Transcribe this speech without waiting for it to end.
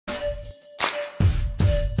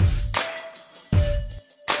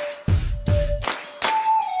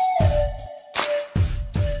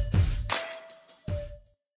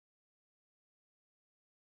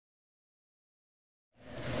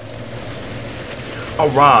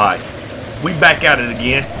Alright, we back at it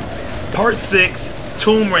again. Part 6,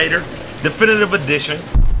 Tomb Raider, Definitive Edition.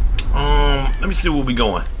 Let me see where we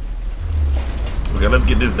going. Okay, let's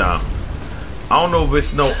get this down. I don't know if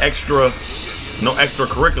it's no extra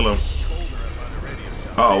curriculum.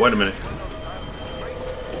 Uh oh, wait a minute.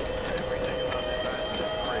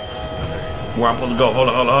 Where I'm supposed to go? Hold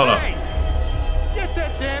on. Hey, get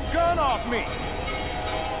that damn gun off me!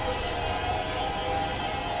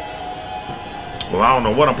 Well, I don't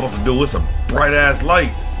know what I'm supposed to do. It's a bright ass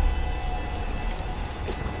light.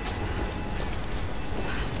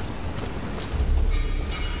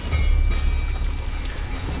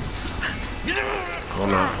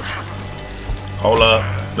 Hold up.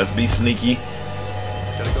 Let's be sneaky.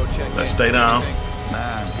 Let's stay down.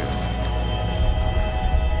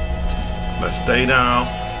 Let's stay down.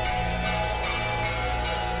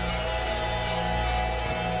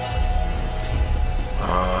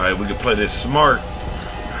 Alright, we can play this smart.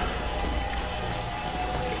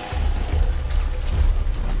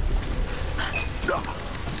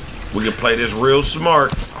 We can play this real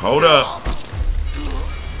smart. Hold up.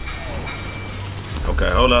 Okay,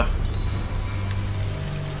 hold up.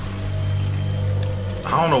 I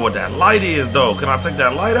don't know what that light is though. Can I take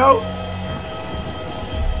that light out?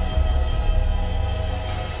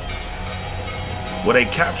 Will they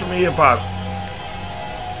capture me if I...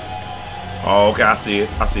 Oh, okay, I see it.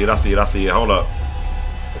 I see it. Hold up.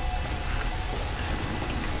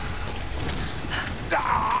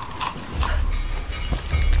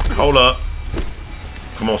 Hold up.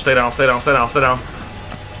 Come on, stay down.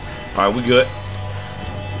 Alright, we good.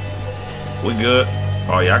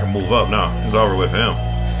 Oh yeah, I can move up now. It's over with him.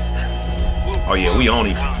 Oh yeah, we on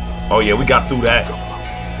him. Oh yeah, we got through that.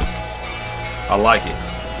 I like it.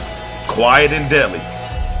 Quiet and deadly.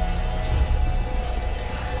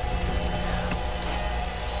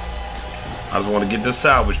 I just want to get the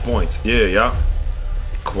salvage points. Yeah.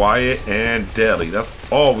 Quiet and deadly. That's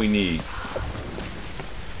all we need.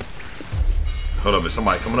 Hold up, is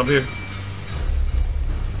somebody coming up here?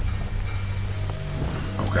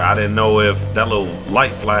 Okay, I didn't know if that little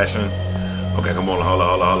light flashing. Okay, come on, hold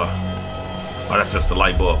on. Oh, that's just the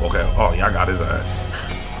light bulb. Okay. Oh yeah, I got his ass.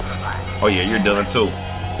 Oh yeah, you're done too.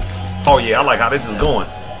 Oh yeah, I like how this is going.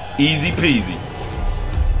 Easy peasy.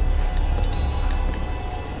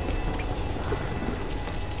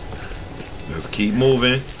 Let's keep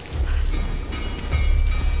moving.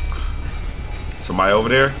 Somebody over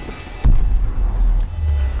there?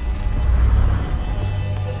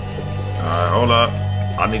 Alright, hold up.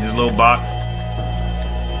 I need this little box.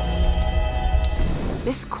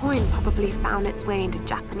 This coin probably found its way into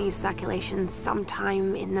Japanese circulation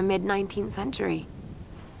sometime in the mid-19th century.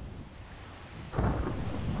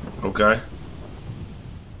 Okay.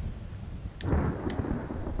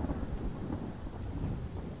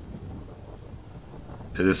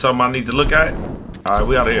 Is there something I need to look at? Alright,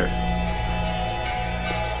 we out of here.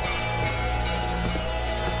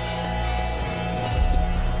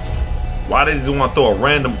 Why did he want to throw a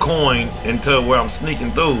random coin into where I'm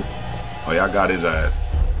sneaking through? Oh yeah, I got his ass.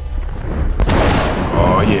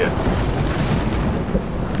 Oh yeah.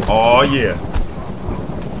 Oh yeah.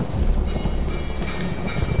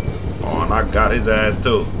 Oh, and I got his ass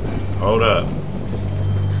too. Hold up.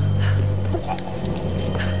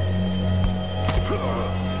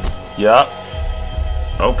 Yup.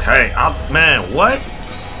 Okay. Man, what?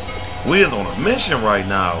 We is on a mission right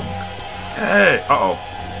now. Hey. Uh-oh.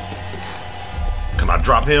 Can I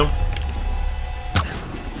drop him?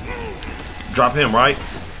 Drop him, right?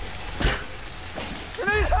 I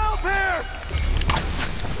need help here!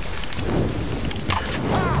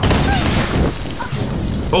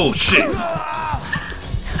 Oh shit!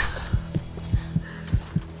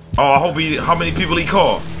 Oh, I hope how many people he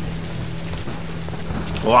called?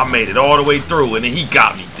 Well, I made it all the way through and then he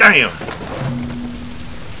got me. Damn!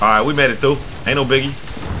 Alright, we made it through. Ain't no biggie.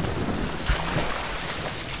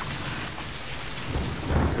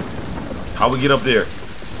 How we get up there?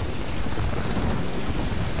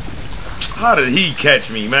 How did he catch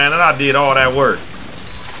me, man? And I did all that work.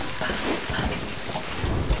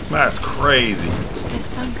 That's crazy. This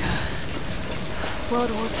bunker. World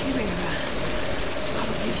War II era.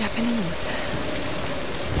 Probably Japanese.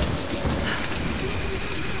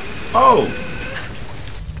 Oh.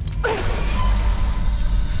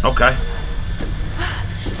 Okay.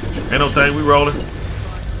 Ain't no thing, we rolling.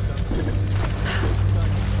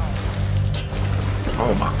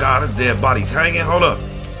 Oh my God, this dead body's hanging. Hold up.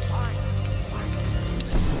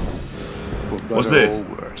 What's this? For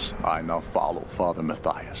better or worse, I now follow Father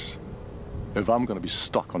Matthias. If I'm gonna be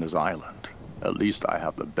stuck on his island, at least I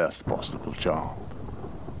have the best possible job.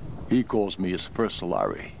 He calls me his first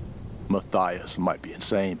Solari. Matthias might be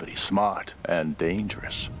insane, but he's smart and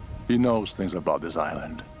dangerous. He knows things about this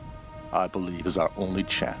island. I believe is our only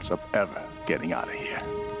chance of ever getting out of here.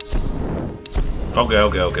 Okay.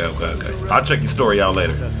 I'll check your story out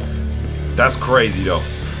later. That's crazy though.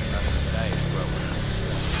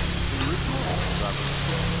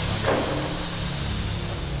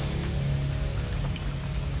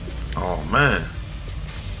 Oh man.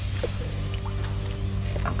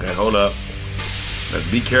 Okay, hold up. Let's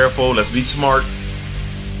be careful. Let's be smart.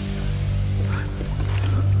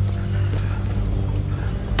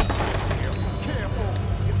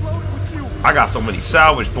 I got so many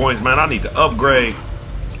salvage points, man. I need to upgrade.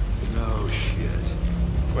 No shit.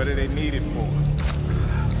 What do they need it for?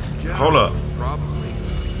 Hold up. Probably.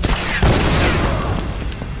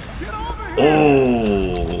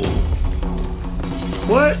 Oh.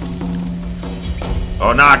 What?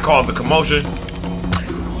 Oh, now I caused the commotion.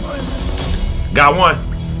 Got one.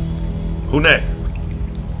 Who next?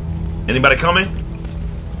 Anybody coming?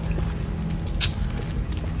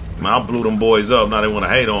 Man, I blew them boys up. Now they want to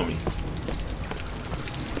hate on me.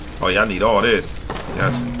 Oh, y'all need all this.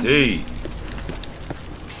 Yes, indeed.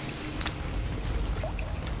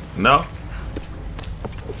 No?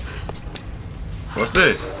 What's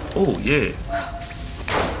this? Oh, yeah.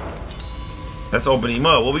 Let's open him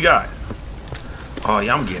up. What we got? Oh,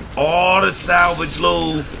 yeah, I'm getting all the salvage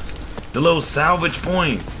the little salvage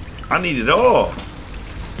points. I need it all.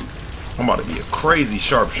 I'm about to be a crazy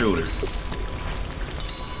sharpshooter.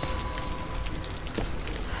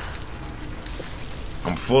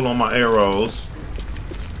 I'm full on my arrows.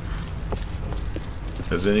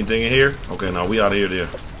 Is there anything in here? Okay, now we out of here there.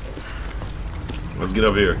 Let's get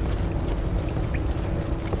up here.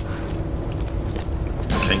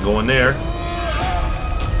 Can't go in there.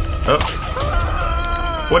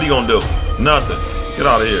 Oh. What are you gonna do? Nothing. Get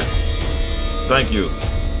out of here. Thank you.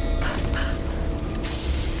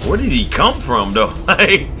 Where did he come from though?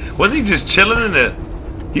 Like, was he just chilling in the...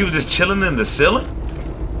 He was just chilling in the ceiling?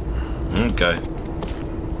 Okay.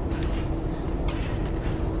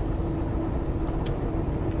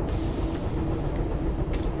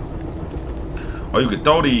 Oh, you could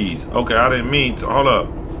throw these. Okay, I didn't mean to. Hold up.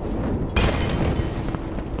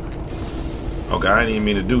 Okay, I didn't even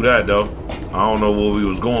mean to do that, though. I don't know where we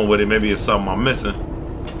was going with it. Maybe it's something I'm missing.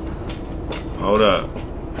 Hold up.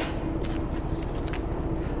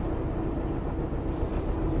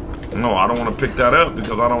 No, I don't want to pick that up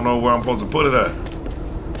because I don't know where I'm supposed to put it at.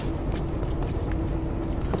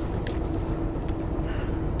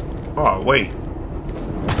 Oh, wait.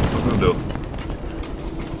 What's this do?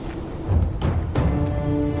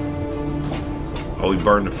 Oh, we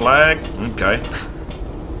burned the flag? Okay.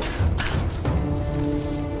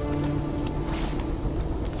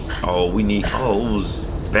 Oh, we need... Oh, it was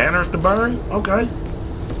banners to burn? Okay.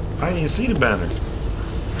 I didn't even see the banner.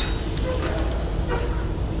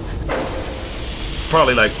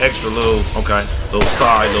 Probably like extra little... Okay. Little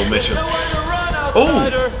side, little mission. Oh!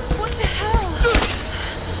 What the hell?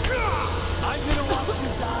 I'm gonna watch you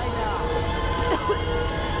die now.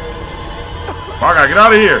 I gotta get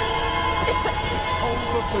out of here.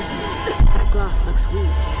 Over for you. That glass looks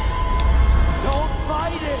weak. Don't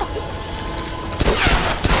fight it.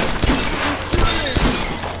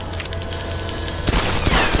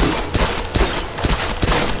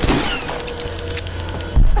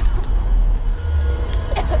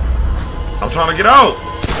 I'm trying to get out.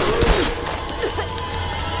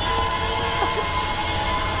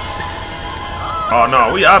 Oh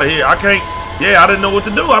no, we out of here. I can't. Yeah, I didn't know what to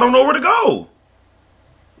do. I don't know where to go.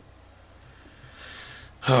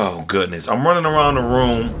 Oh goodness, I'm running around the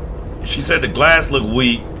room. She said the glass looked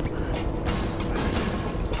weak.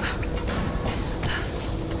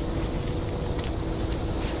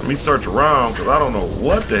 Let me search around because I don't know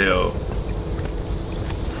what the hell.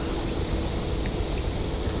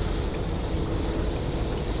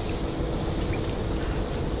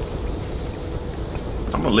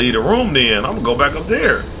 I'm gonna leave the room then. I'm gonna go back up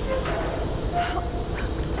there.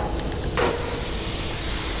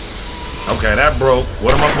 Okay, that broke.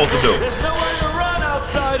 What am I supposed to do? There's nowhere to run,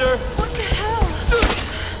 outsider. What the hell?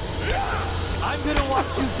 I'm gonna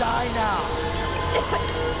watch you die now.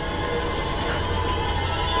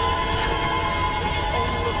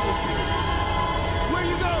 Where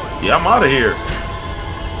you going? Yeah, I'm out of here.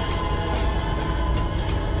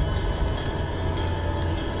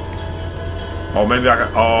 Oh, maybe I can.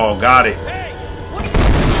 Oh, got it. Hey,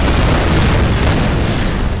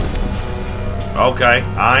 Okay,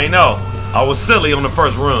 I ain't know. I was silly on the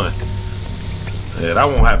first run. Yeah, that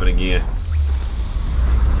won't happen again.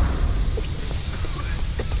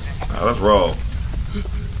 Now, let's roll.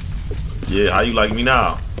 Yeah, how you like me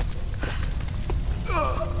now?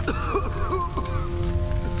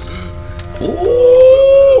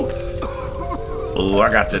 Ooh! Ooh, I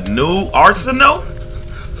got the new arsenal.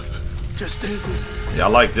 Just end it, Yeah, I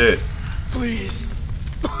like this. please.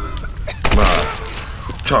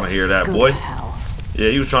 Trying to hear that, Go boy. to hell. Yeah,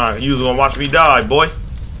 you was gonna watch me die, boy.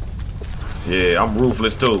 Yeah, I'm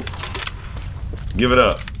ruthless too. Give it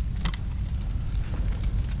up.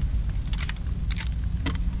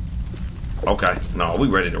 Okay, no, we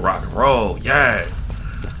ready to rock and roll. Yes.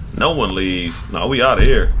 No one leaves. No, we out of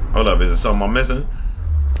here. Hold up, is there something I'm missing?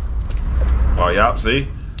 Oh, yeah, see?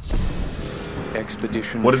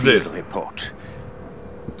 Expedition What is this? field report.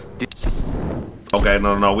 Okay,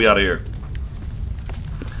 no, we out of here.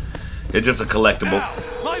 It's just a collectible.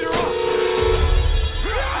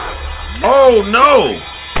 Oh, no!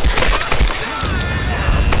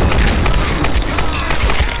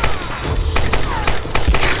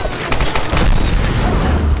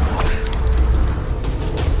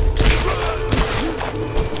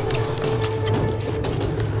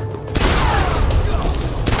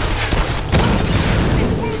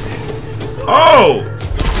 Oh!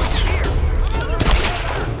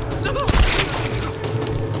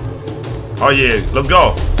 Oh yeah, let's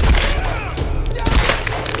go.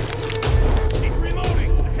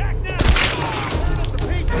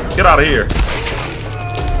 Get out of here.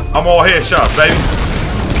 I'm all headshots, baby.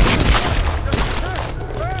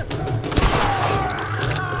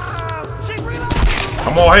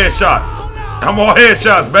 I'm all headshots. I'm all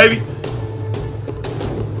headshots, baby.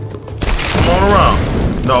 Come on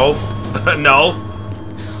around. No. No.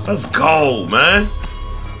 Let's go, man.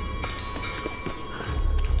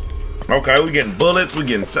 Okay, we getting bullets. We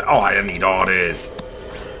getting. Oh, I need all this.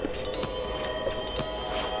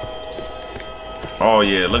 Oh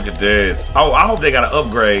yeah, look at this. Oh, I hope they got an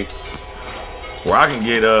upgrade where I can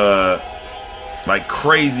get like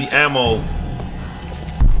crazy ammo. All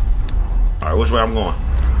right, which way I'm going?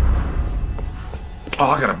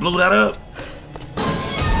 Oh, I gotta blow that up.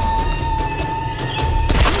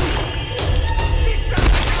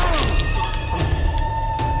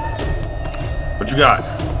 What you got?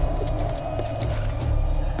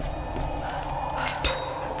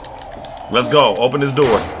 Let's go. Open this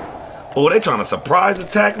door. Oh, they trying to surprise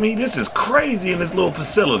attack me? This is crazy in this little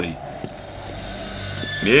facility.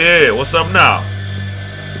 Yeah, what's up now?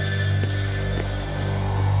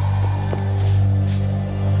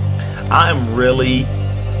 I am really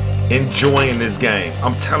enjoying this game.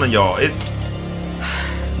 I'm telling y'all, this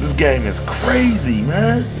game is crazy,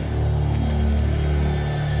 man.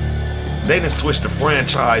 They done switched the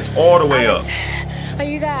franchise all the way up. Are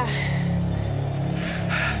you there?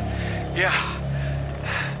 Yeah.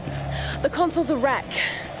 The console's a wreck.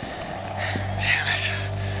 Damn it.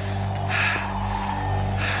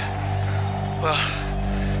 Well,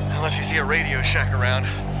 unless you see a Radio Shack around,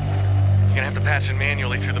 you're gonna have to patch it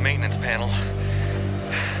manually through the maintenance panel.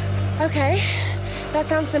 Okay, that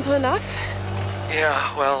sounds simple enough.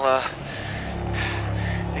 Yeah, well,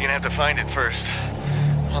 you're gonna have to find it first.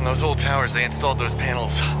 On those old towers, they installed those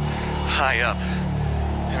panels high up.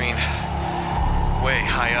 I mean, way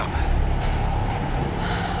high up.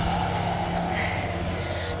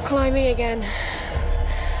 Climbing again.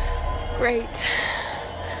 Great.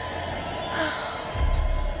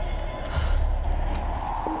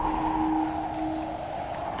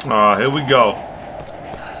 Here we go.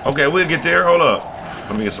 Okay, we'll get there. Hold up.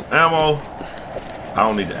 Let me get some ammo. I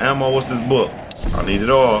don't need the ammo. What's this book? I need it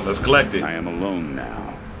all. Let's collect it. I am alone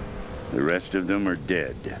now. The rest of them are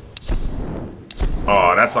dead.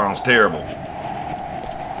 Oh, that sounds terrible.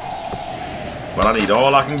 But I need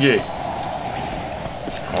all I can get.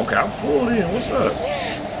 Okay, I'm full in. What's up?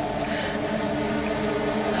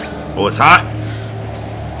 Oh, it's hot?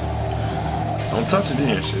 Don't touch it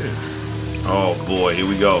then, shit. Oh boy, here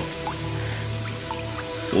we go.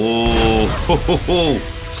 Ooh.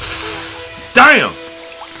 Damn!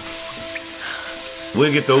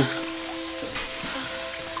 We'll get through.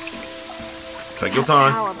 Take your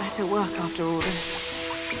time. Tower better work after all this.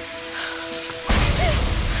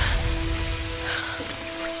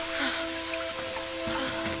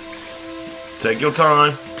 Take your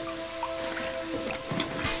time.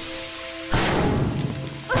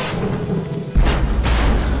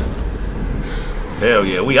 Hell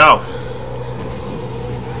yeah, we out.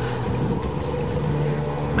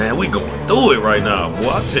 Man, we going through it right now, boy.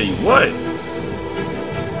 I tell you what.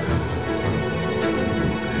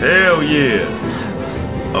 Hell yeah.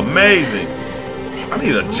 Amazing. I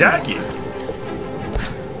need a jacket.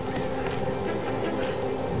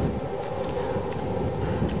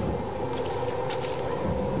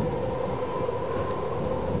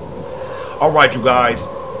 All right, you guys,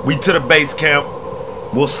 we to the base camp.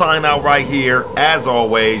 We'll sign out right here. As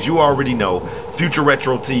always, you already know,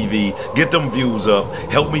 FutureRetroTV. Get them views up.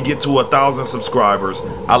 Help me get to 1,000 subscribers.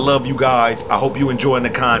 I love you guys. I hope you enjoying the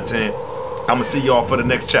content. I'm going to see y'all for the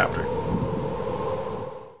next chapter.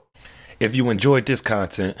 If you enjoyed this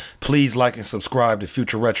content, please like and subscribe to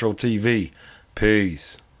FutureRetroTV.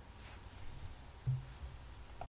 Peace.